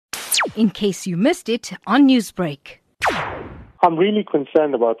in case you missed it on Newsbreak. I'm really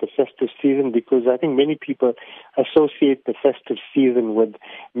concerned about the festive season because I think many people associate the festive season with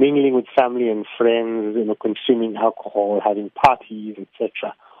mingling with family and friends, consuming alcohol, having parties,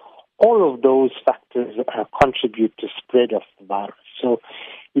 etc. All of those factors contribute to spread of the virus. So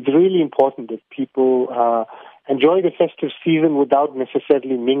it's really important that people enjoy the festive season without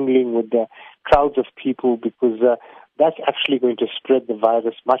necessarily mingling with the crowds of people, because that's actually going to spread the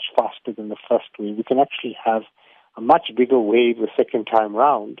virus much faster than the first wave. We can actually have a much bigger wave the second time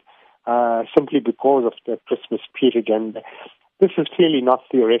round, simply because of the Christmas period. And this is clearly not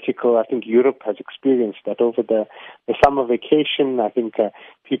theoretical. I think Europe has experienced that over the summer vacation. I think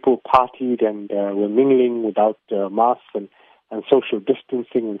people partied and were mingling without masks and social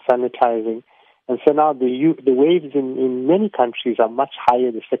distancing and sanitizing. And so now the waves in many countries are much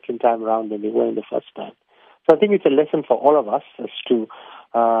higher the second time around than they were in the first time. So I think it's a lesson for all of us as to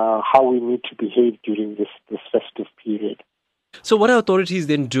how we need to behave during this festive period. So what are authorities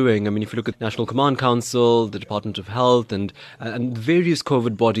then doing? I mean, if you look at National Command Council, the Department of Health, and various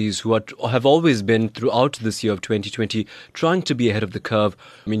COVID bodies who have always been throughout this year of 2020 trying to be ahead of the curve.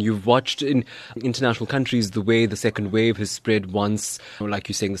 I mean, you've watched in international countries the way the second wave has spread once, like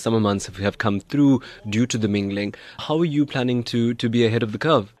you're saying, the summer months have come through due to the mingling. How are you planning to be ahead of the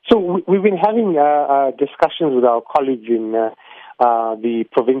curve? So we've been having discussions with our colleagues in the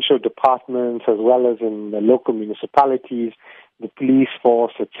provincial departments as well as in the local municipalities, the police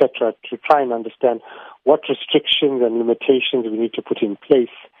force, etc., to try and understand what restrictions and limitations we need to put in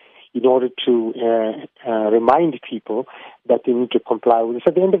place in order to remind people that they need to comply with this.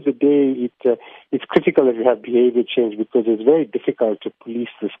 At the end of the day, it's critical that we have behavior change, because it's very difficult to police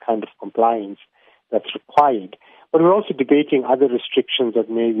this kind of compliance that's required. But we're also debating other restrictions that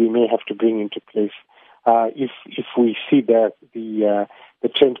we may have to bring into place if we see the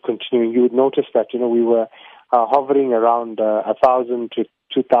trend continuing. You would notice that we were hovering around 1,000 to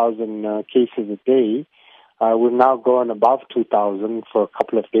 2,000 cases a day. We've now gone above 2,000 for a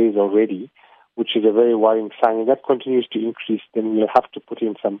couple of days already, which is a very worrying sign. And that continues to increase, then we'll have to put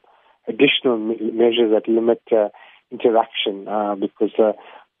in some additional measures that limit interaction, because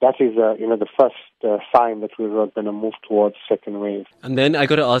that is the first sign that we're going to move towards second wave. And then I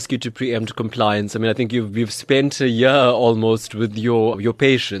got to ask you to preempt compliance. I mean, I think we've spent a year almost with your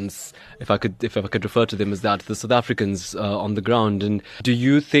patients, if I could refer to them as that, the South Africans on the ground. And do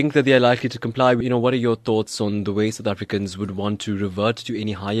you think that they are likely to comply? What are your thoughts on the way South Africans would want to revert to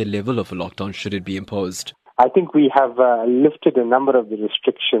any higher level of a lockdown should it be imposed? I think we have lifted a number of the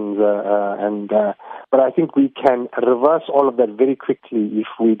restrictions, but I think we can reverse all of that very quickly if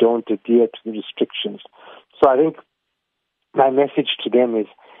we don't adhere to the restrictions. So I think my message to them is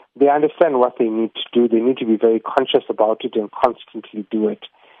they understand what they need to do. They need to be very conscious about it and constantly do it.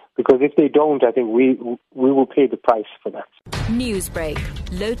 Because if they don't, I think we will pay the price for that. Newsbreak,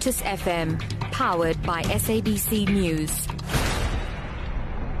 Lotus FM, powered by SABC News.